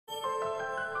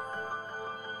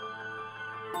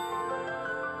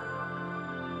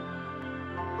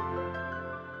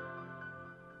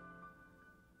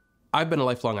I've been a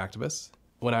lifelong activist.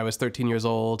 When I was 13 years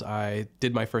old, I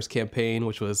did my first campaign,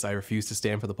 which was I refused to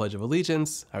stand for the Pledge of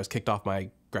Allegiance. I was kicked off my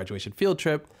graduation field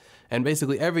trip. And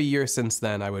basically every year since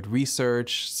then, I would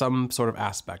research some sort of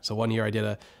aspect. So one year I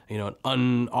did an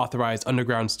unauthorized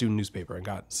underground student newspaper and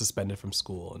got suspended from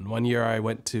school. And one year I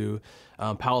went to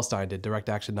Palestine, did direct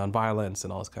action nonviolence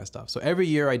and all this kind of stuff. So every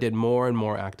year I did more and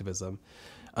more activism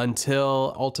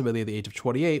until ultimately at the age of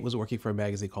 28 was working for a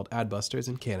magazine called Adbusters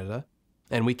in Canada.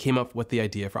 And we came up with the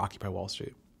idea for Occupy Wall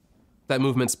Street. That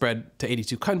movement spread to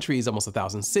 82 countries, almost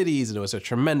 1,000 cities, and it was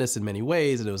tremendous in many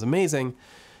ways, and it was amazing.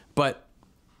 But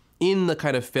in the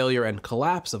kind of failure and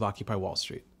collapse of Occupy Wall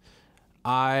Street,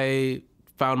 I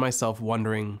found myself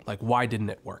wondering, like, why didn't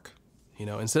it work?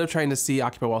 Instead of trying to see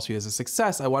Occupy Wall Street as a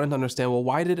success, I wanted to understand, well,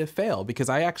 why did it fail? Because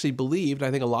I actually believed,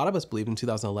 I think a lot of us believed in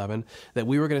 2011, that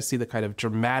we were going to see the kind of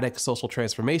dramatic social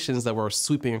transformations that were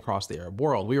sweeping across the Arab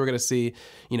world. We were going to see,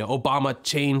 Obama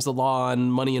change the law on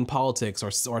money in politics,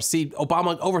 or see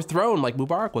Obama overthrown like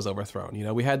Mubarak was overthrown.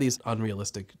 We had these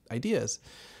unrealistic ideas.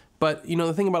 But,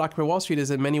 the thing about Occupy Wall Street is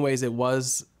in many ways it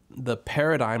was the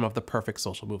paradigm of the perfect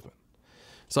social movement.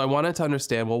 So I wanted to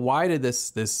understand, well, why did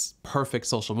this perfect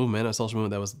social movement, a social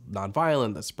movement that was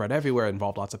nonviolent, that spread everywhere,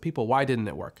 involved lots of people, why didn't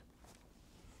it work?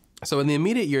 So in the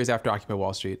immediate years after Occupy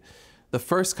Wall Street, the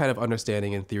first kind of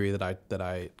understanding and theory that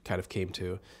I kind of came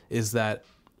to is that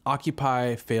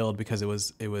Occupy failed because it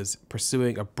was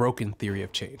pursuing a broken theory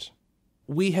of change.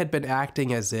 We had been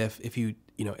acting as if if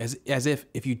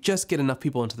you just get enough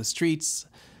people into the streets,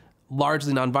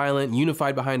 largely nonviolent,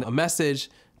 unified behind a message,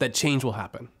 that change will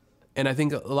happen. And I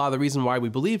think a lot of the reason why we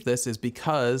believe this is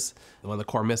because one of the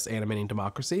core myths animating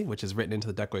democracy, which is written into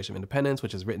the Declaration of Independence,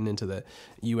 which is written into the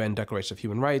UN Declaration of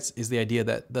Human Rights, is the idea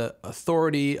that the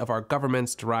authority of our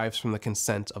governments derives from the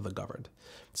consent of the governed.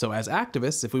 So as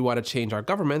activists, if we want to change our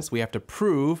governments, we have to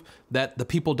prove that the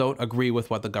people don't agree with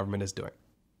what the government is doing.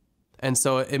 And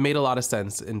so it made a lot of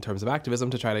sense in terms of activism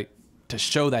to try to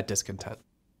show that discontent.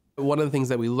 One of the things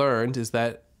that we learned is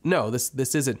that no,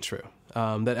 this isn't true.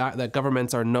 That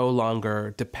governments are no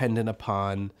longer dependent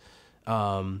upon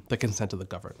the consent of the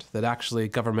governed. That actually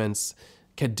governments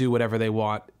can do whatever they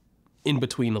want in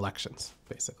between elections,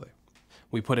 basically.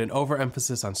 We put an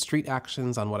overemphasis on street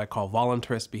actions, on what I call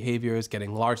voluntarist behaviors,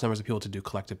 getting large numbers of people to do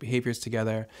collective behaviors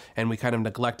together, and we kind of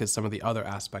neglected some of the other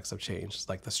aspects of change,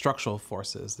 like the structural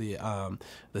forces, the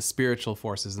spiritual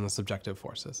forces, and the subjective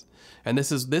forces. And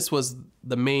this was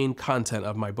the main content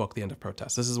of my book, The End of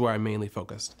Protest. This is where I mainly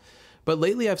focused. But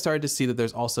lately I've started to see that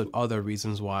there's also other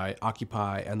reasons why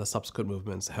Occupy and the subsequent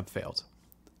movements have failed.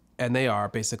 And they are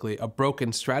basically a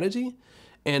broken strategy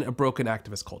and a broken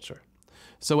activist culture.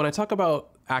 So when I talk about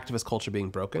activist culture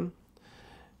being broken,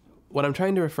 what I'm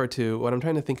trying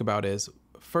to think about is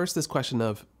first this question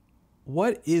of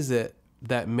what is it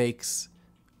that makes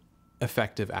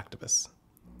effective activists?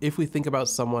 If we think about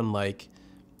someone like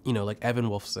Evan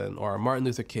Wolfson or Martin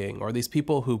Luther King, or these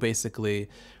people who basically,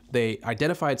 they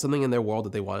identified something in their world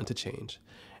that they wanted to change,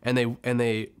 and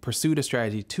they pursued a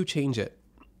strategy to change it.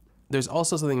 There's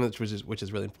also something which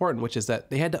is really important, which is that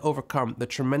they had to overcome the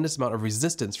tremendous amount of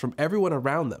resistance from everyone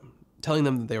around them, telling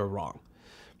them that they were wrong.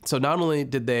 So not only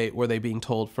were they being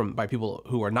told by people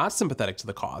who are not sympathetic to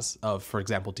the cause of, for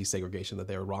example, desegregation, that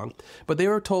they were wrong, but they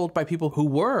were told by people who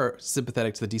were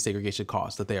sympathetic to the desegregation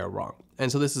cause that they are wrong.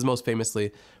 And so this is most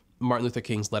famously Martin Luther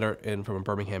King's letter from a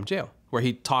Birmingham jail, where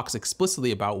he talks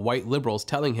explicitly about white liberals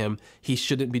telling him he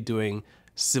shouldn't be doing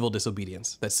civil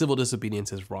disobedience, that civil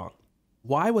disobedience is wrong.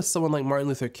 Why was someone like Martin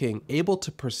Luther King able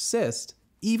to persist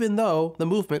even though the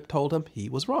movement told him he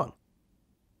was wrong?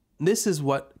 This is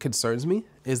what concerns me,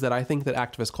 is that I think that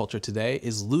activist culture today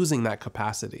is losing that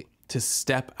capacity to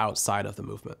step outside of the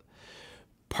movement.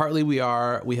 Partly we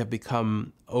have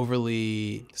become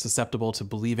overly susceptible to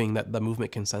believing that the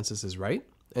movement consensus is right.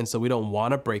 And so we don't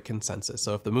want to break consensus.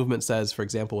 So if the movement says, for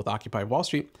example, with Occupy Wall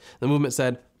Street, the movement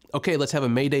said, okay, let's have a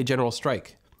May Day general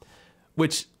strike,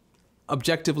 which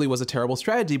objectively was a terrible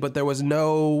strategy, but there was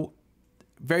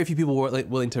very few people were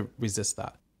willing to resist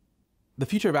that. The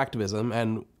future of activism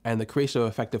and the creation of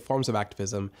effective forms of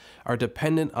activism are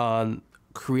dependent on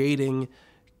creating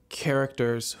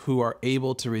characters who are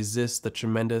able to resist the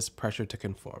tremendous pressure to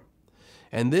conform.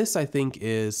 And this, I think,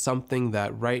 is something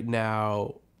that right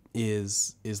now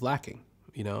is lacking,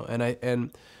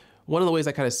 and one of the ways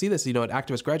I kind of see this, at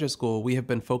Activist Graduate School, we have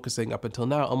been focusing up until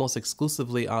now almost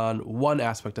exclusively on one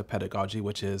aspect of pedagogy,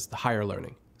 which is the higher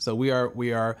learning. So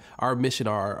our mission,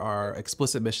 our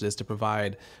explicit mission is to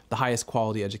provide the highest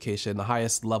quality education, the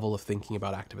highest level of thinking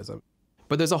about activism.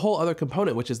 But there's a whole other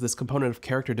component, which is this component of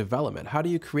character development. How do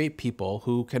you create people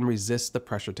who can resist the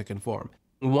pressure to conform?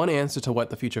 One answer to what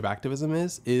the future of activism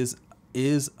is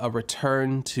a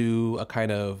return to a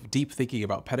kind of deep thinking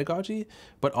about pedagogy,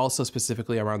 but also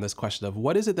specifically around this question of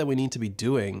what is it that we need to be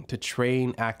doing to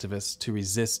train activists to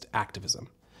resist activism?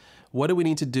 What do we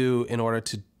need to do in order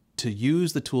to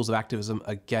use the tools of activism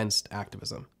against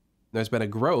activism? There's been a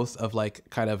growth of like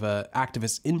kind of a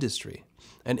activist industry,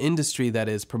 an industry that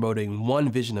is promoting one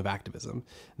vision of activism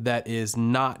that is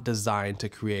not designed to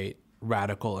create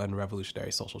radical and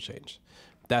revolutionary social change.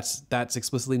 That's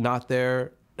explicitly not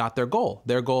their goal.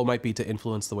 Their goal might be to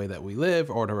influence the way that we live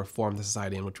or to reform the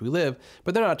society in which we live,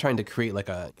 but they're not trying to create like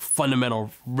a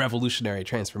fundamental revolutionary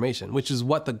transformation, which is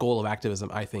what the goal of activism,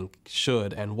 I think,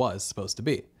 should and was supposed to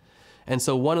be. And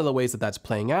so one of the ways that that's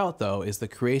playing out, though, is the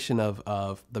creation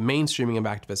of the mainstreaming of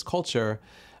activist culture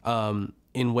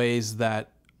in ways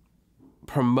that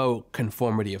promote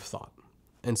conformity of thought.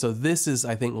 And so this is,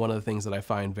 I think, one of the things that I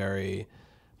find very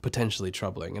potentially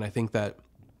troubling. And I think that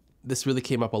this really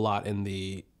came up a lot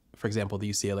in for example, the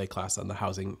UCLA class on the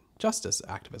housing justice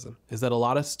activism, is that a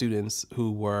lot of students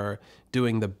who were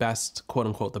doing the best, quote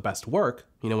unquote, the best work,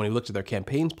 when we looked at their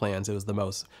campaign plans, it was the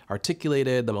most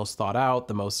articulated, the most thought out,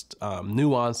 the most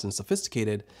nuanced and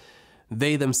sophisticated.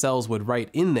 They themselves would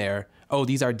write in there, oh,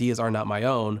 these ideas are not my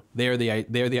own. They're the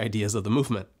ideas of the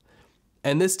movement.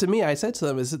 And this, to me, I said to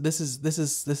them, this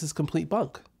is complete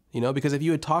bunk. Because if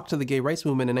you had talked to the gay rights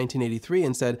movement in 1983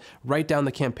 and said, write down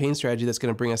the campaign strategy that's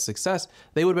going to bring us success,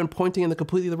 they would have been pointing in the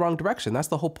completely the wrong direction. That's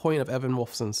the whole point of Evan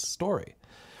Wolfson's story.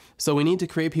 So we need to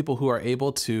create people who are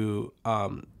able to,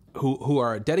 who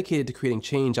are dedicated to creating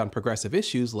change on progressive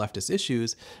issues, leftist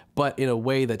issues, but in a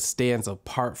way that stands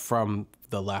apart from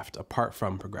the left, apart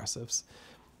from progressives.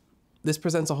 This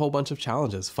presents a whole bunch of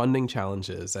challenges, funding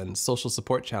challenges and social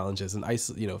support challenges and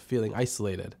feeling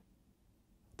isolated.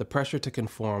 The pressure to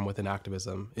conform within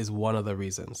activism is one of the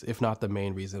reasons, if not the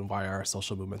main reason, why our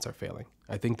social movements are failing.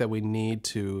 I think that we need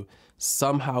to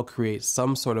somehow create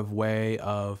some sort of way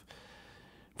of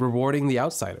rewarding the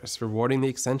outsiders, rewarding the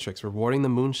eccentrics, rewarding the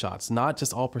moonshots, not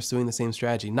just all pursuing the same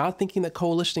strategy, not thinking that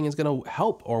coalitioning is going to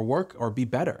help or work or be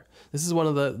better. This is one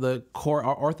of the core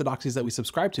orthodoxies that we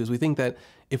subscribe to, is we think that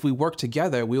if we work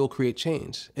together, we will create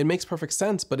change. It makes perfect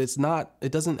sense, but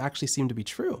it doesn't actually seem to be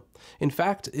true. In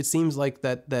fact, it seems like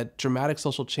that dramatic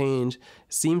social change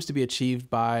seems to be achieved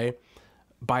by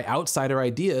outsider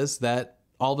ideas that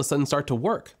all of a sudden start to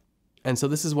work. And so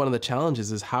this is one of the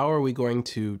challenges, is how are we going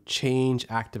to change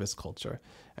activist culture?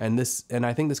 And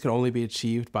I think this can only be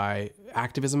achieved by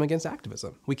activism against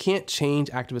activism. We can't change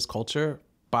activist culture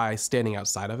by standing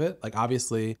outside of it. Like,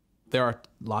 obviously, there are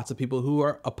lots of people who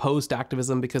are opposed to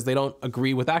activism because they don't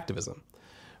agree with activism.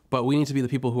 But we need to be the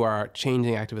people who are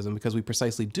changing activism because we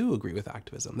precisely do agree with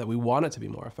activism, that we want it to be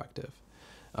more effective.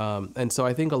 And so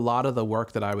I think a lot of the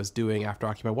work that I was doing after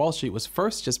Occupy Wall Street was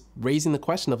first just raising the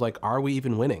question of, like, are we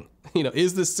even winning?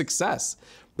 Is this success?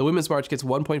 The Women's March gets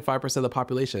 1.5% of the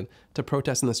population to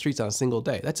protest in the streets on a single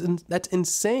day. That's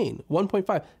insane,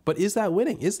 1.5. But is that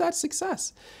winning? Is that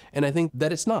success? And I think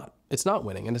that it's not. It's not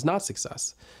winning and it's not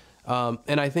success.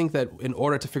 And I think that in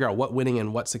order to figure out what winning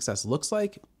and what success looks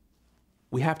like,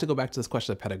 we have to go back to this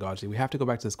question of pedagogy. We have to go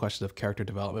back to this question of character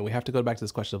development. We have to go back to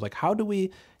this question of, like, how do we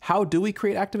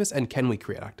create activists, and can we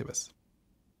create activists?